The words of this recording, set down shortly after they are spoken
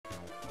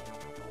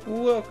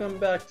Welcome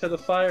back to the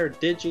Fire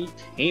Digi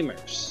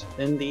Tamers.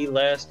 In the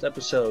last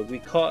episode, we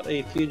caught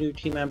a few new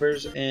team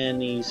members in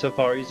the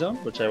Safari Zone,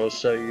 which I will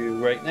show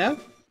you right now.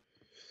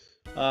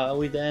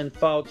 We then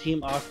followed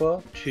Team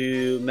Aqua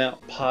to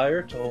Mount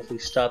Pyre to hopefully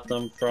stop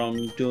them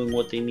from doing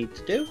what they need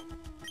to do.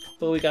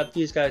 But we got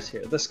these guys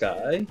here. This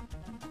guy,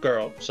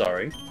 girl,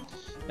 sorry,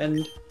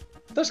 and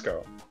this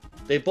girl.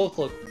 They both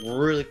look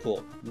really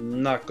cool,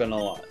 not gonna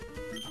lie.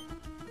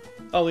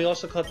 Oh, we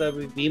also caught that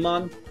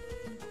Digimon.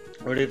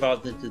 Or they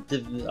evolved into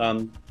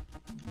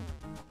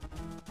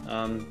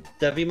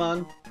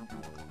Devimon.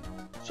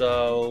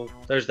 So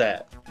there's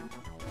that.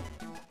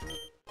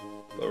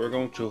 But we're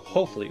going to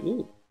hopefully,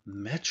 ooh,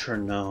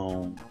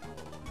 metronome.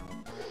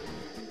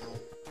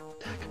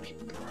 That could be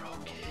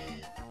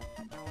broken.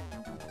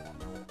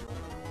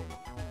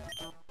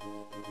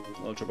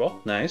 Ultra Ball,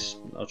 nice.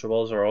 Ultra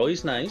Balls are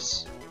always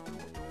nice.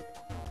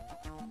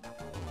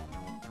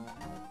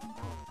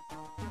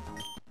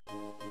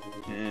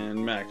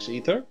 And Max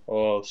Ether,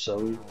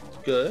 also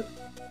good.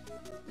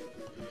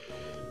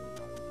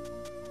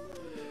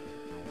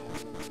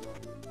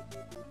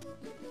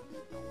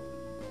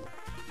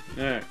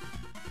 Alright.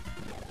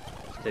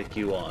 Let's take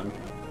you on.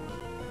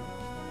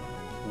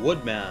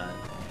 Woodman.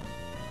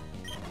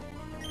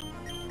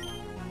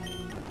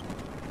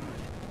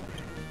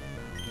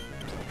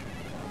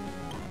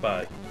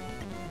 Bye.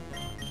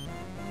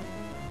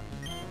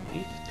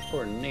 Leaf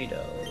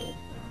Tornado.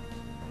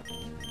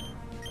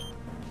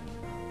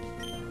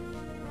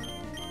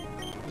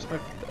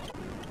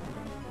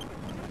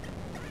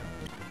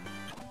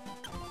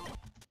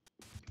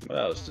 Well,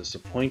 that was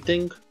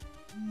disappointing.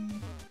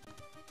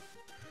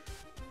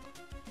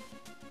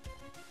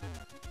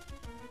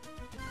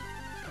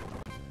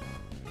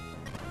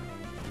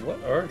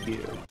 What are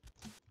you?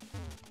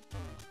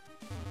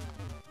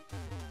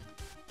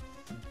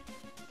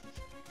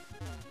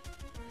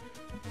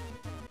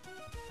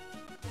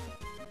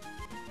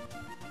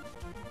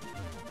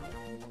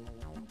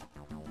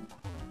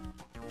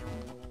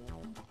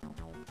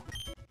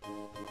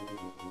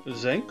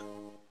 Zinc?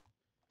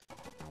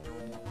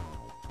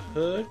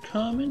 Could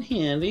come in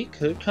handy,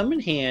 could come in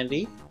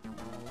handy.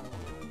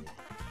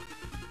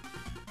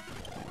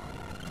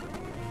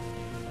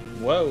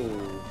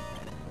 Whoa.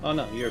 Oh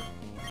no, you're...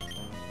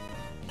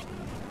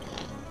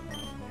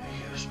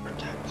 Use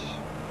protect.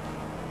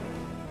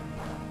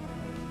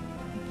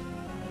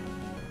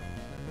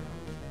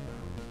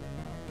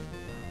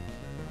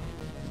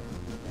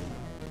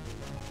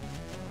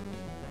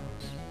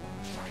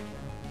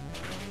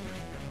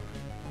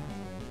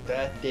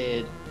 That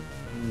did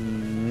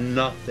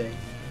nothing.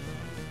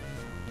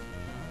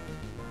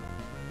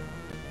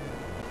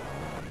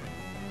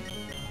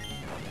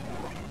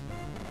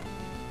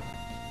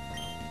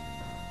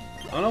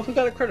 I don't know if we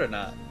got a crit or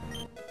not.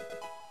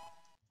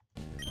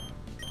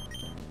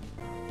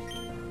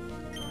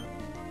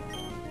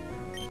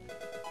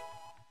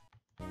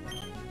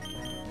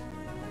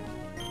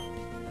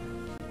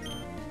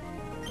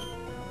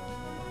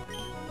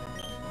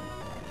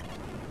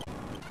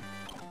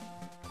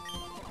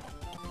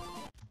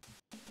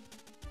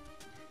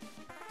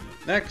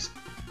 Next.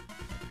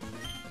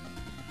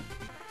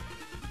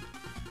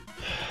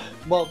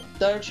 Well,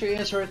 that's your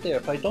answer right there.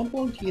 If I don't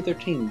belong to either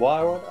team,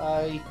 why would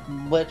I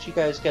let you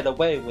guys get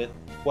away with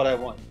what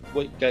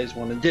you guys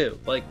want to do?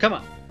 Like, come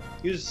on,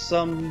 use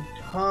some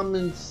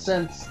common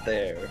sense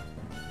there.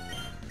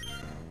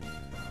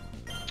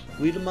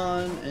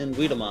 Weedamon and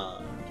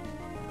Weedamon.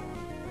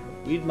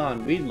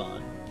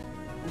 Weedmon.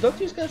 Don't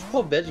these guys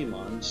call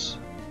Vegemons?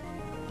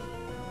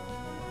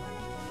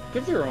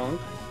 Could be wrong.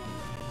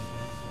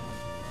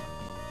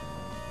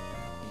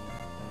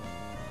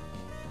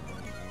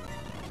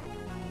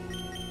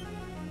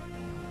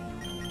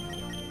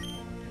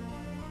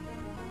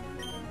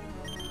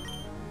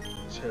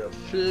 To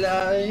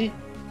fly.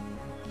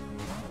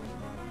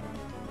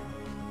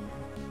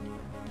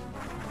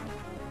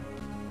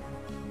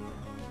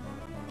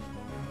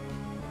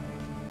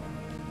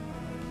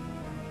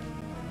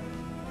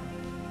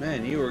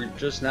 Man, you were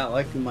just not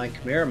liking my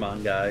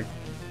Chimeramon guy.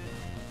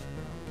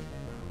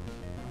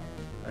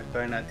 I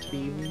find that to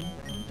be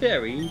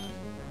very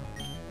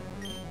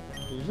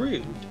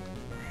rude.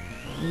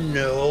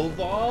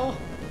 Nova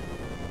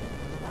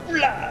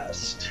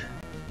Blast!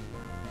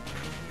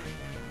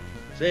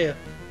 See ya.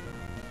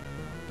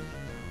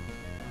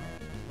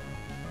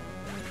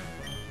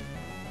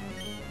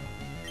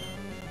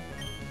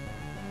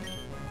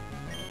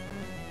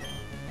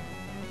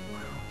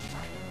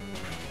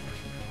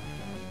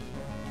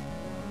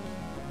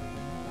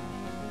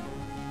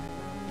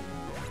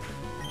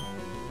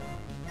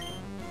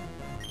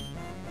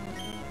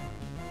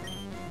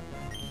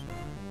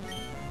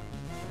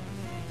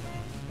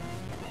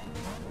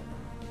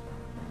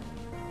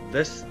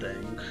 This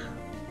thing.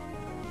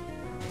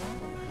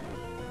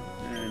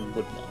 And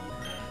Woodlawn.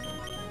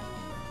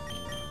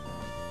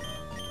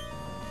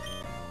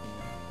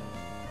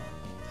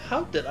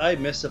 How did I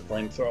miss a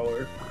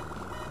flamethrower?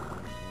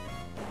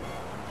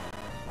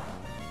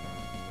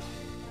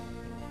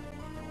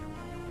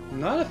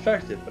 Not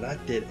effective, but I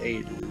did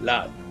a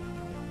lot.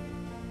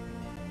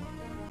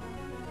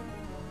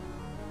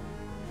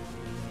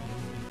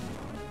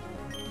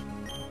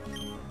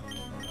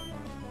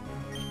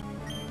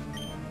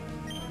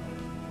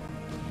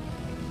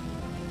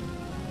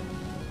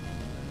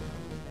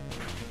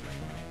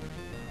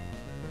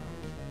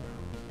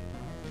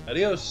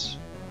 Adios.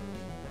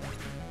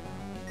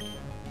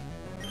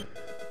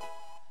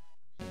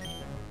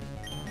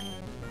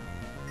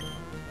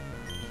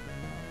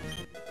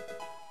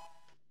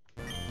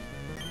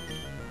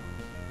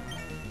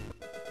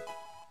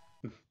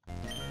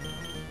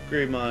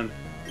 Greymon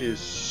is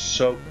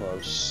so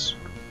close.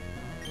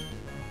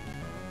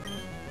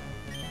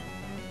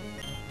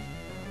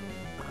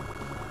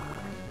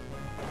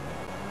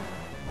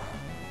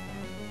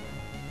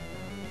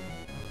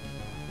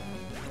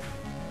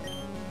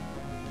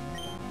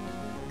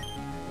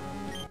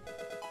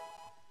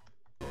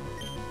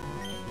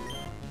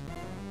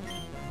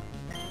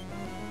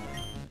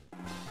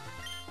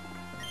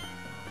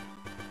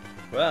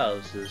 Wow,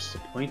 this is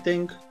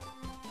disappointing.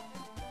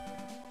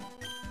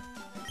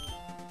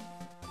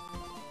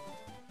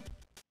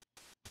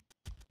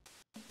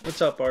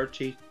 What's up,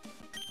 Archie?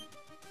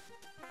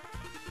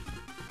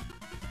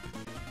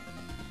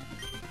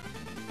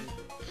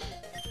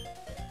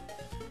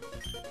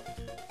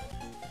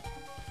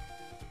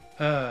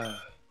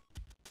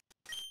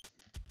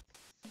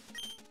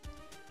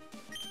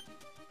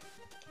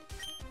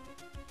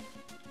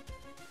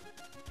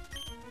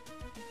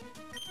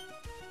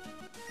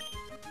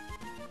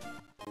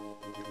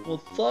 Well,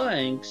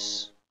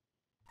 thanks.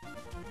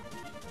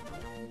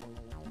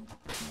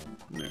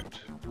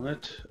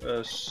 Let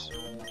us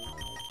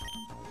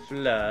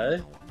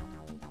fly.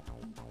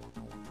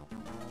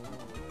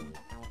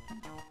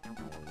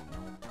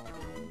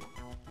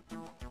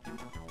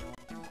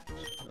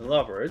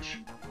 Leverage.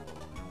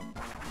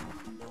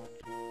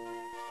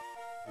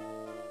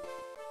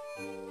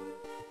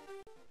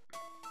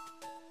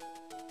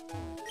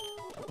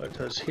 Let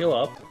us heal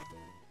up.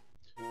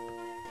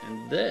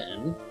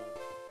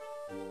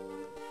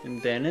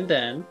 And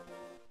then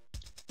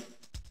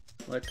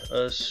let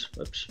us,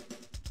 oops,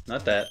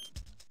 not that,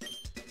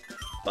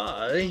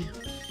 buy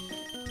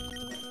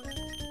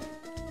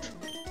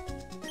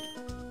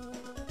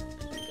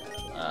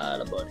a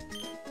lot of money.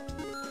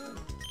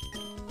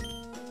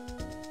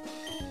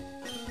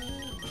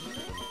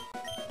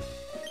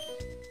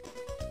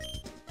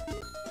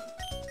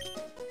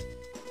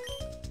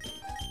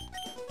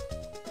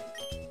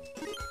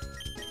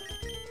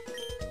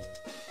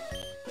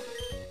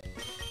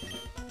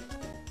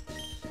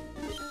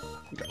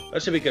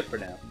 That should be good for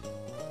now.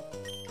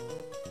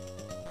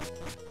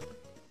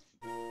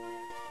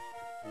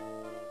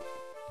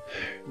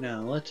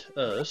 Now let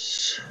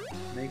us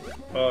make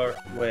our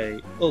way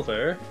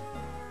over.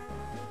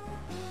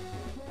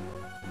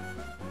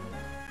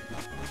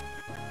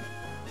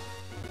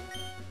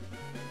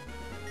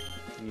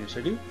 Yes,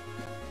 I do.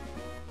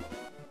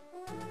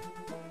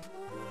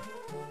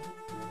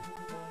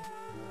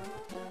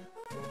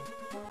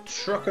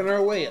 Trucking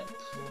our way up.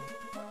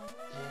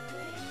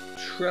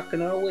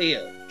 Trucking our way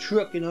up.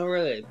 Trucking our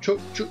way up.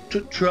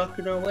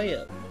 Trucking our way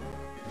up.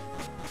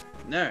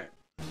 Alright.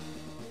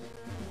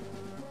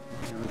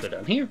 We'll go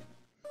down here.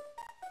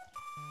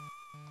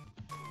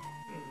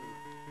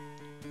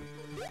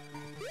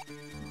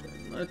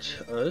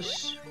 Let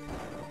us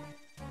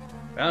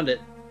found it.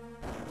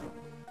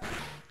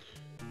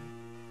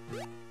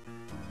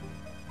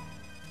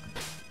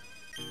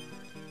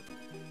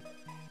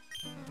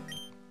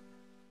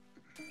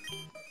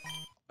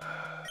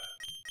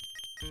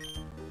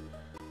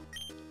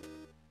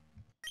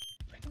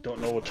 Don't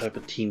know what type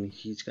of team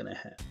he's gonna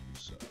have,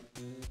 so.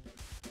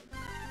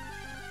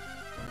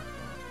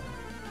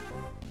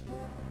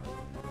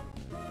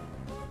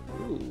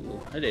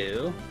 Ooh,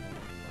 hello.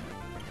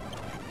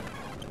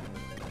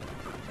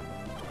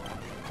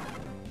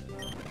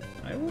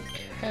 I will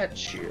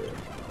catch you.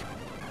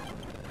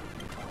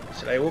 I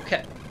said I will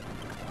catch.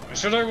 I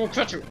said I will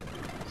catch you.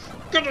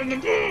 Get on the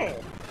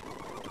ball!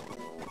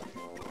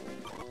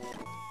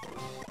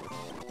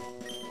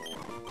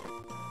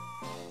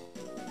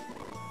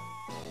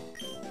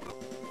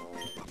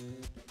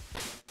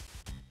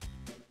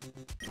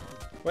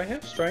 Do I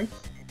have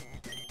strength?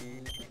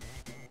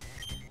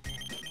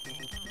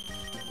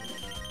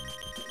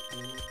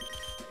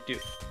 I do.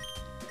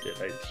 Did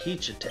I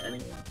teach it to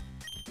anyone?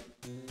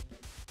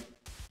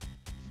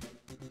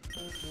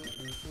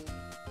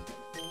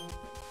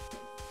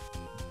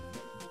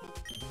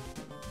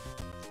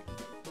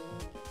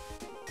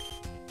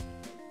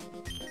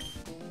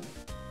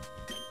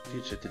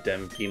 Teach it to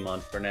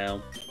Digimon for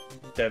now.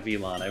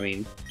 Digimon, I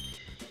mean.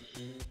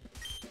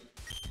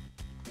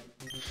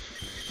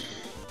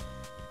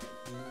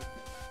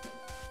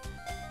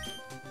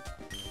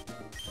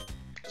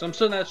 So I'm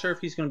still not sure if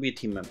he's going to be a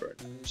team member or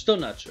not. I'm still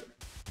not sure.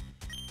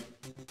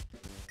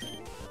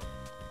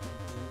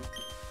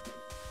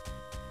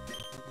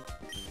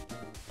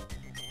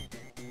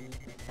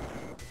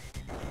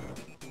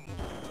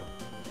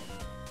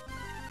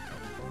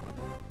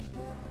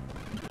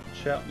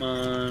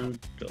 Shoutmon,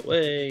 go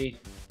away.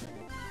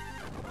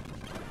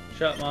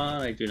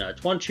 Shoutmon, I do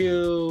not want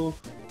you.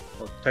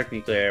 Well,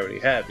 technically I already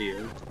have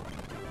you.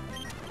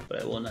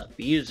 But I will not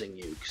be using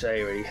you because I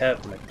already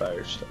have my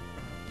fire stuff.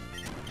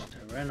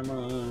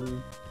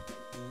 Tyrannomon.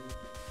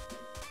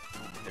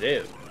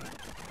 Hello.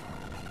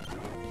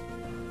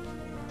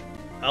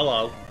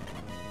 Hello.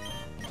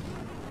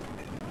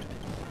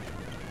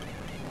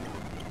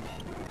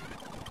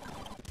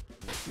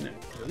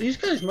 these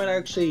guys might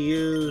actually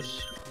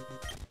use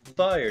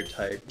fire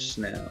types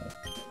now.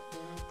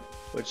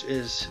 Which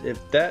is,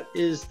 if that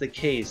is the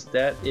case,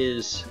 that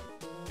is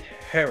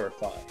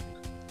terrifying.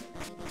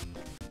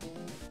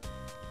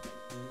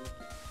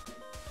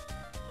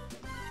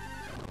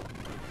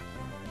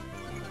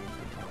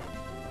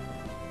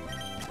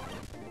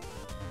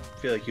 I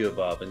feel like you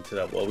evolve into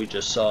that what we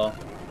just saw.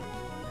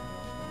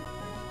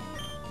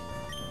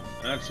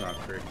 That's not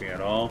creepy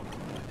at all.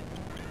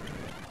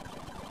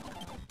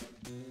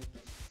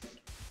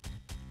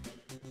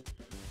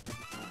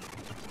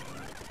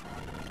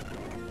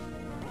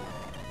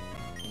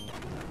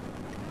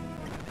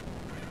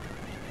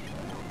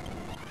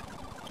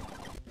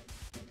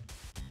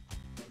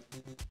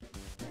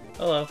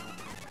 Hello.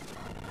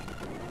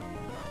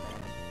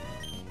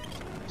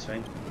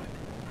 Swing.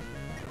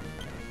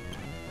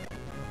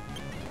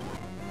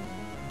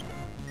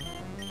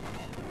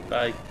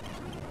 Bye.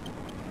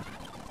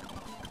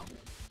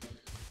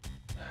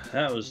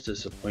 That was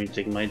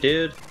disappointing, my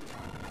dude.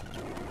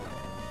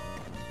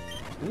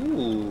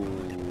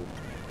 Ooh.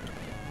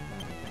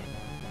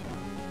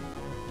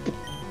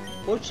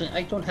 Fortunately,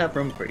 I don't have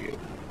room for you.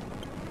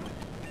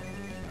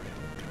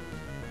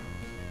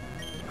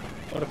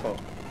 Waterfall.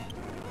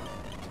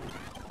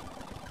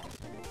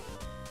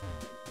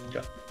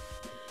 Yeah.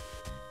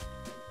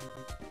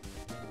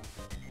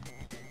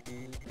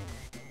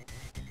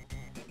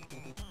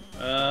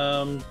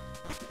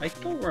 I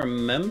don't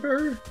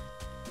remember.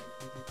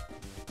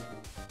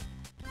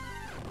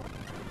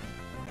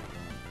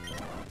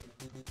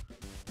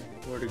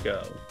 Where to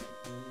go?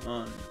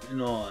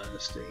 In all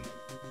honesty,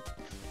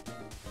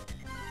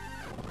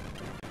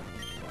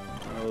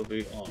 I'll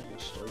be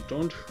honest. I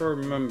don't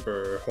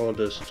remember how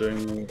this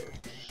thing works.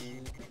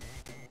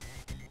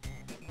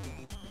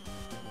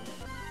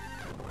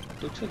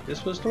 Looks like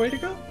this was the way to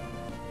go.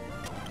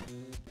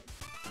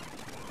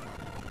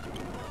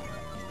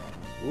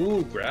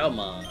 Ooh,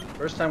 Growlmon.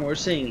 First time we're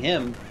seeing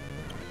him.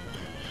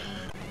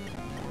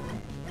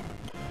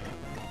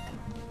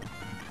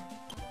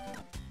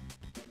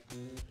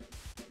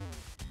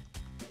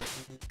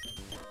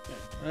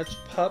 Let's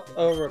pop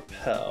a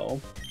repel.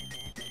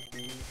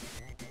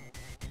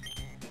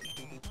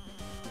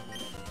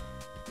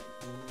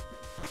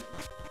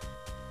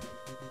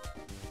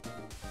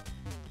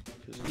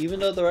 Even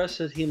though the rest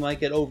of the team might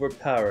get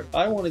overpowered,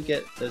 I want to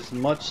get as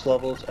much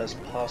levels as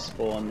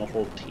possible on the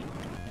whole team.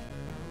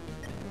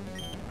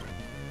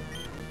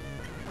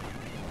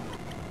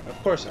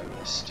 Of course I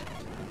missed.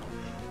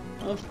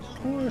 Of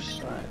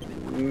course I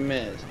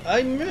missed.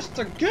 I missed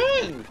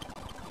again!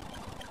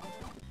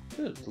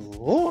 Good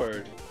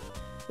lord.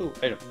 Ooh,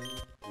 item.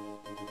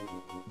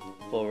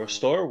 Full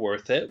restore,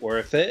 worth it,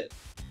 worth it.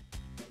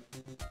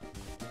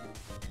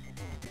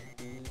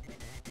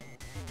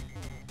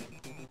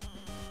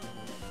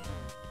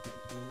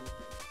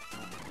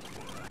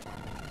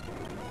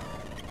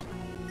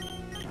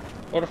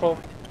 Waterfall.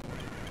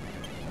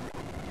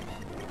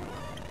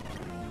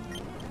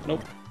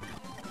 Nope.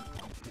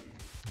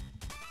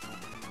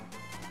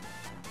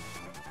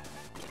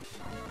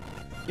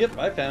 Yep,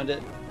 I found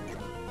it.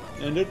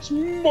 And it's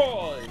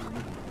mine!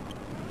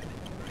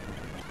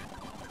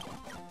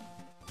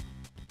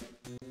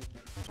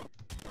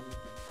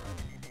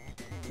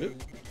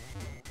 Oop.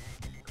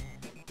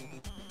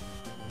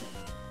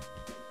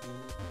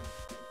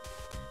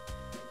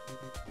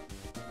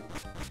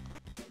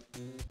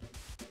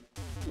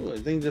 Ooh, I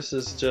think this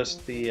is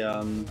just the,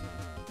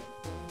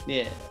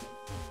 yeah.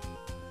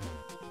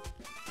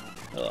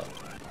 Hello.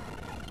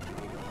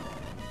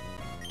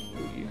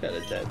 Ooh, you got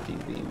a dead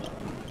Digimon.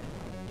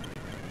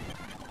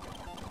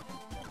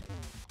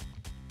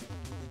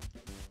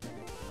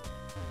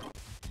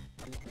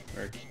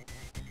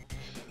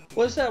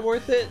 Was that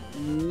worth it?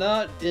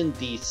 Not in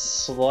the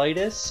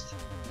slightest.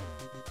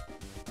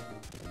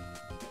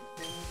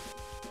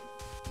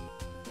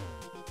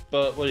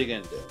 But what are you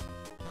gonna do?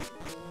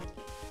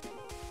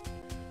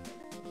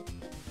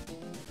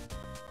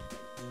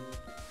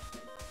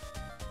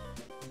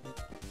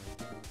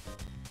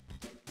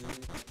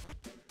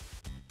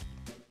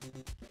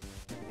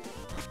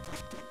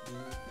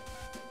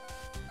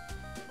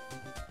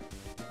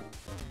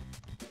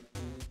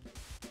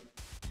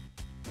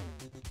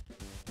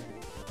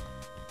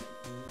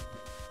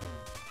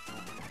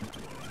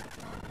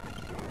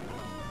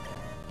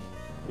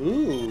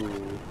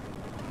 Ooh.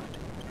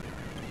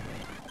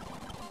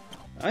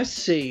 I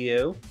see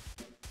you.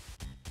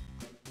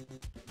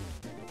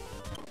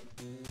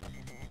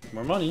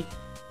 More money.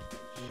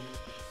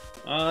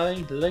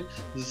 I like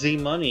the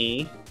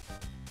money.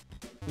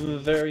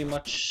 Very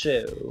much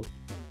so.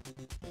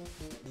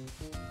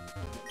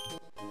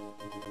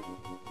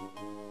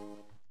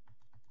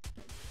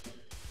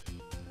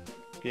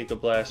 Giga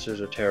Blasters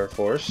or Terra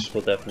Force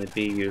will definitely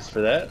be used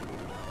for that.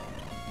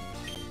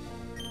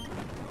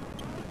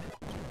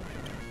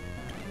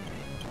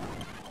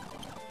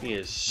 He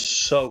is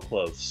so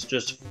close,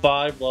 just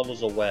 5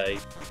 levels away.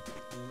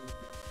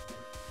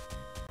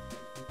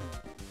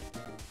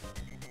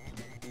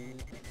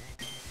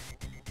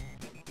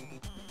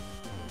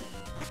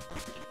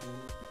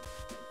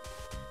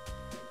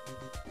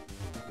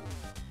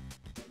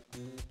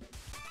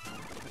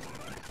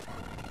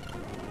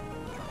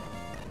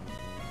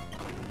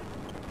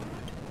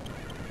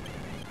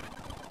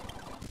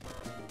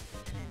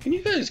 Can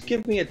you guys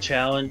give me a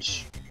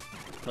challenge?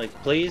 Like,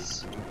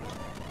 please?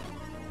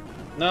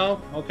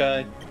 No?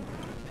 Okay.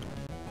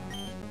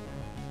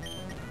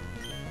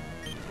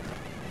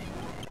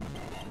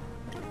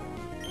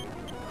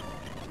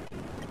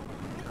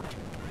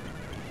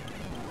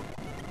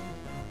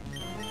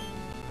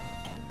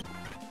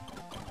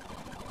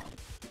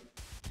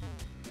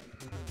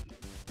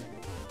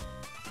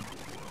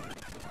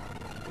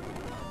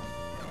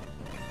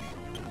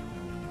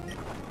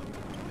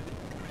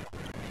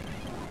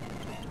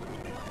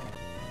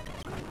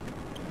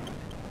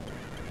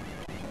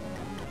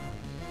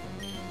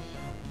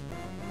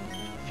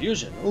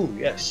 Fusion. Ooh,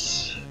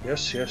 yes.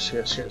 Yes, yes,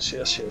 yes, yes,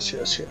 yes, yes,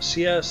 yes, yes,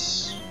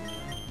 yes.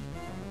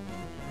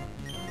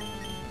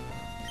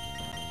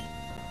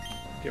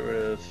 Get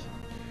rid of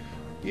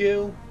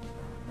you.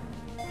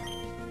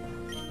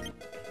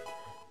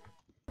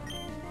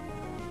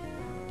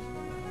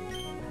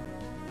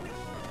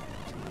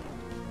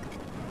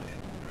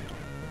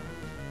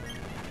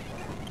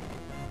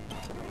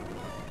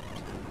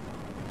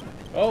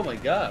 Oh my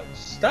god,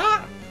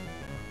 stop!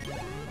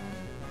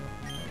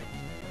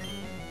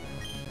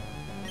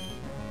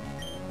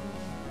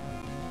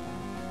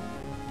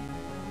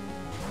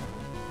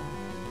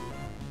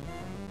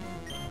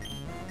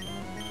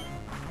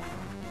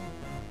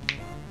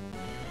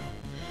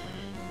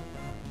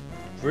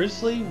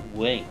 Grizzly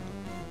Wing.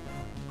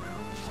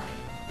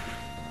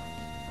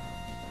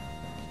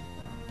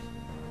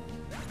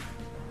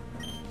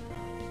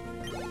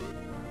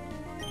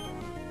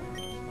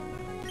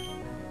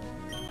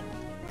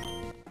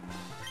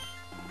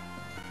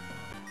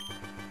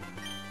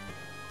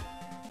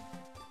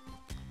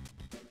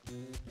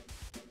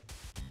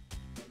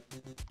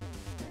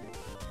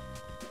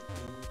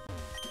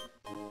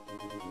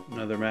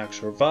 Another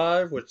max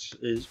revive, which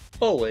is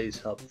always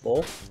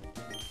helpful.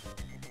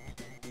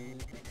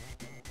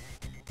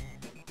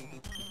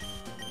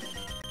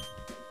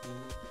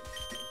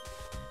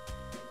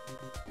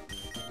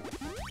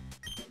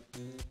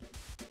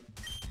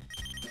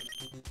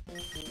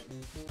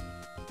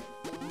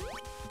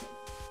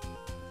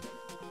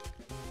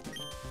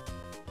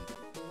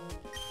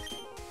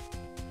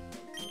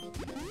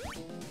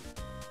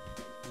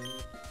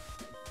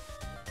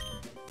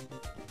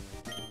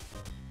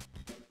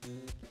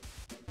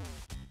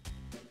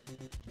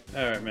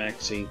 Alright,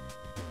 Maxie.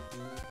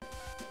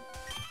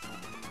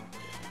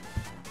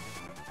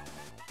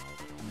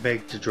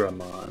 Beg to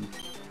Digimon.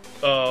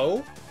 Oh?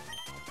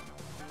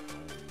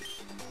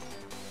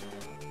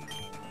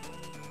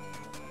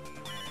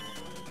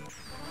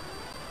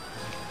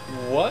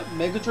 What?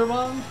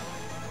 Megatron?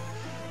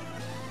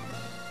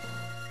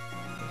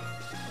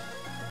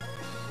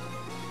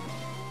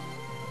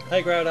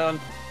 Hi, Groudon.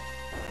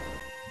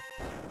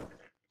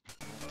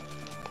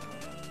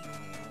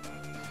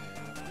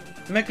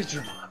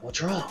 Megatron,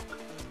 what's wrong?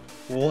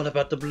 What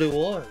about the blue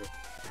orb?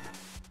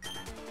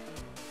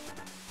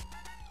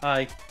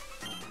 Hi.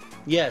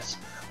 Yes,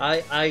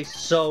 I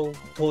so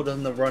told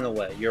him to run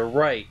away. You're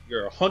right.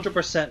 You're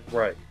 100%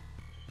 right.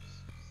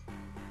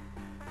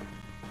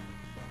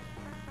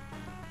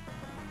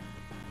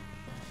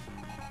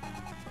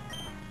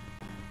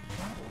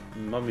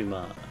 Mummy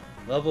Ma.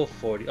 Level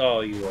 40. Oh,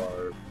 you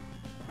are.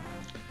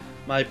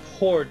 My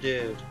poor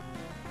dude.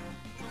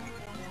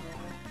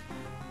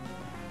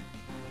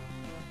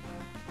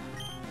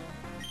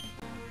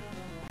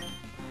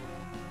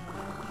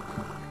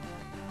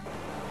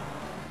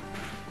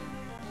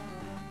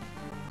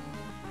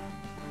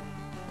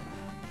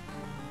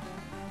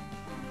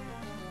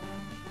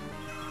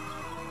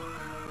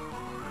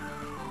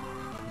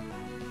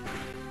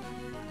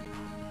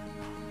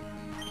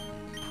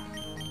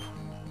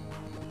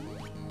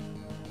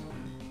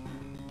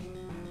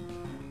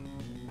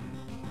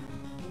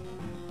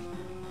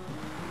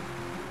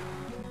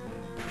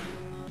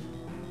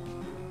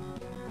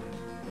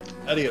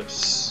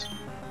 Adios.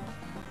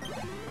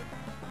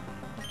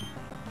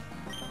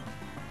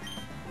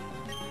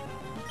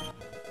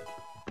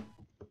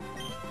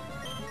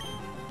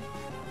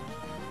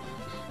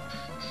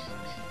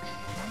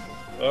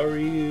 Are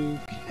you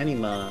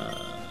Kennyman?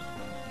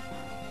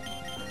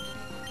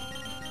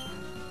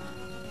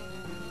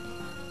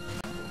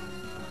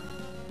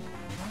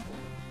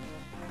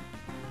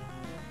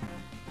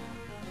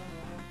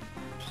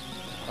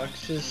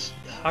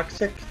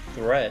 Toxic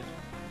threat.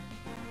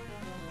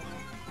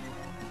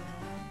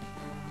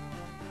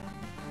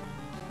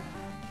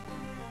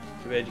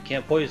 Too bad you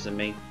can't poison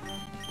me.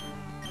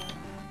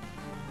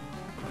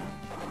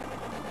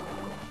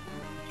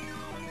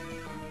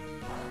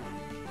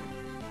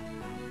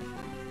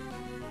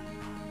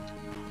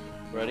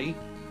 Ready?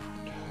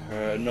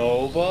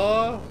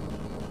 Nova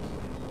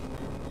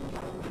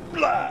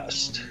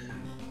Blast!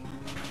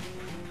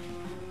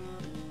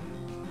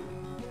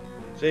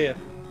 See ya.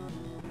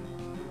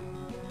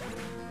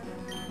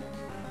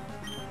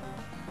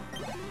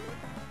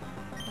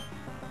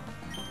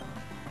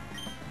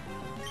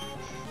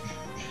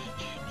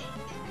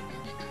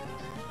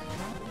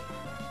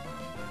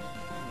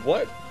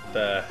 What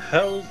the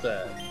hell is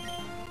that?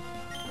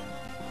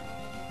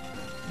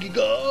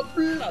 Giga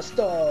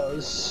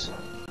Blasters!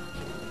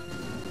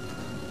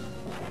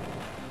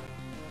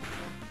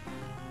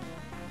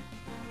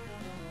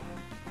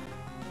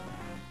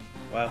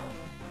 Wow.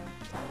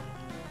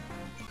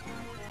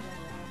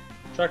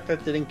 Shocked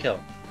that didn't kill,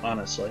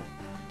 honestly.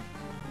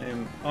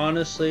 I'm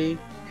honestly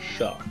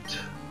shocked.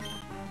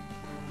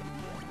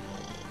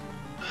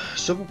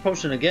 Super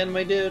potion again,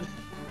 my dude.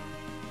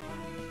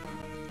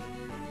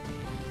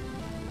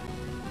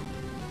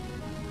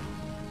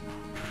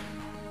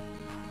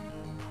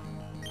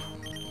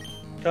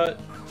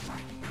 Cut.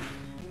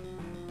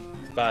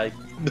 Bye.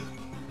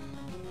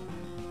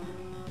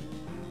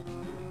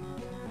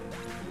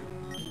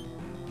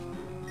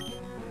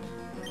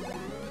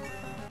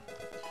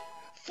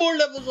 4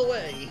 levels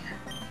away.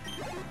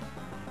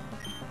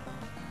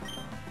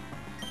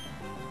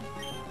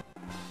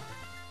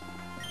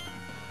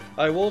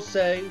 I will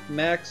say,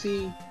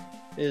 Maxie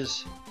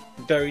is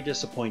very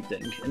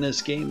disappointing in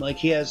this game. Like,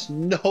 he has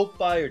no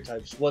fire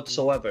types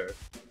whatsoever.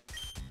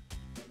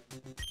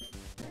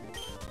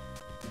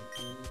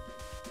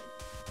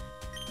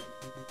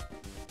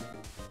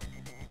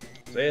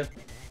 See ya.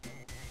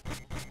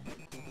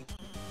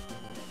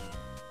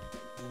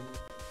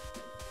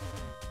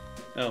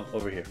 Oh,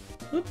 over here.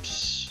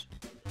 Oops.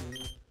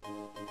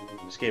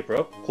 Escape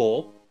rope.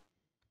 Cool.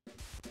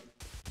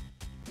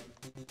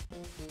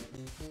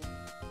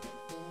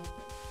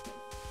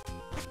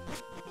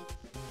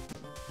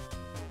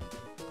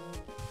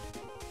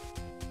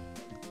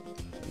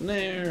 And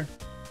there.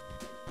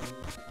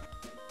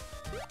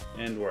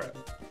 And we're out.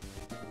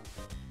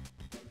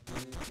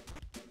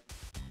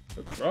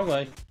 Oops, wrong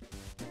way.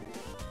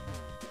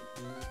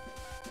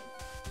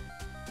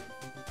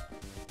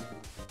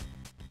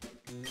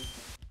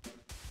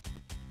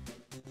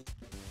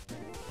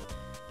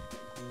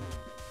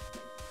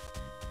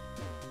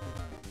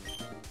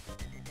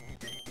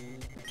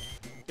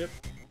 Yep.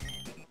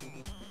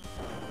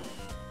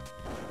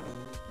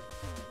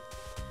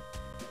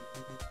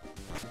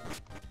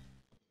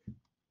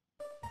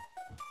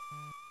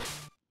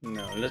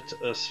 Now let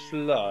us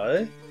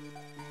fly.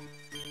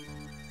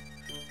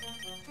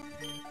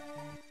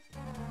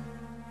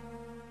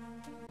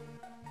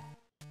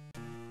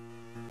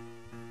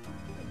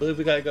 I believe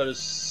we gotta go to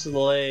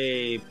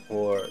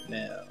Slayport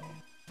now.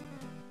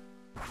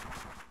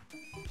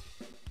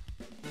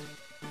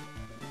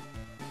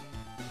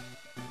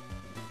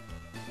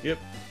 Yep,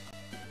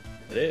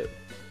 I do.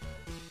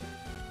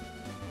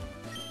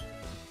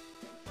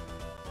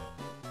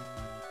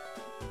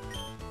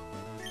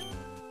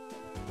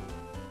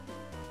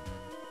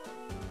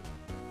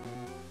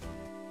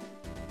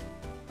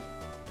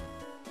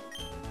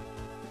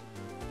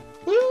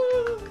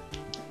 Woo!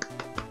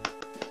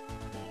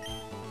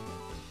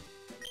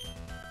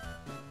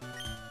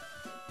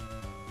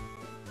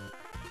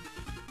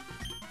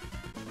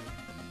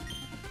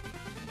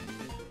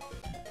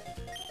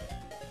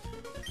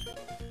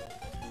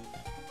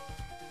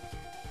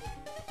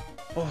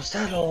 What was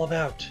that all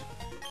about?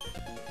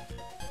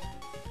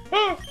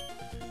 Ah!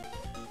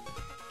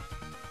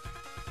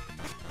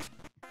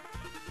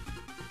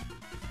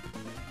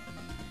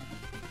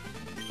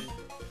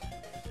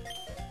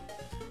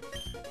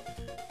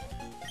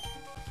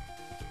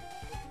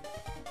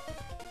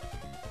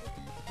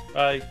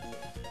 Bye.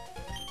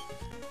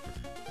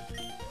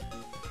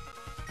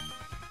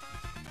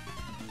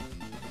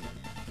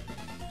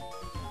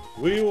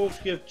 We will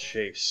give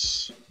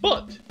chase,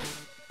 but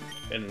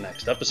in the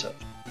next episode.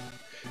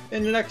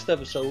 In the next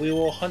episode, we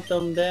will hunt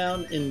them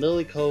down in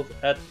Lily Cove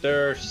at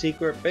their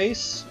secret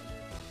base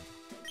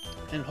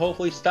and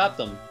hopefully stop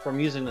them from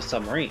using the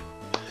submarine.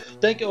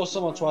 Thank you all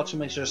so much for watching.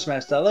 Make sure to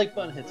smash that like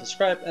button, hit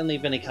subscribe, and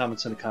leave any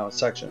comments in the comment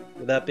section.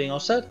 With that being all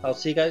said, I'll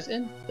see you guys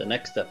in the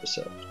next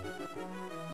episode.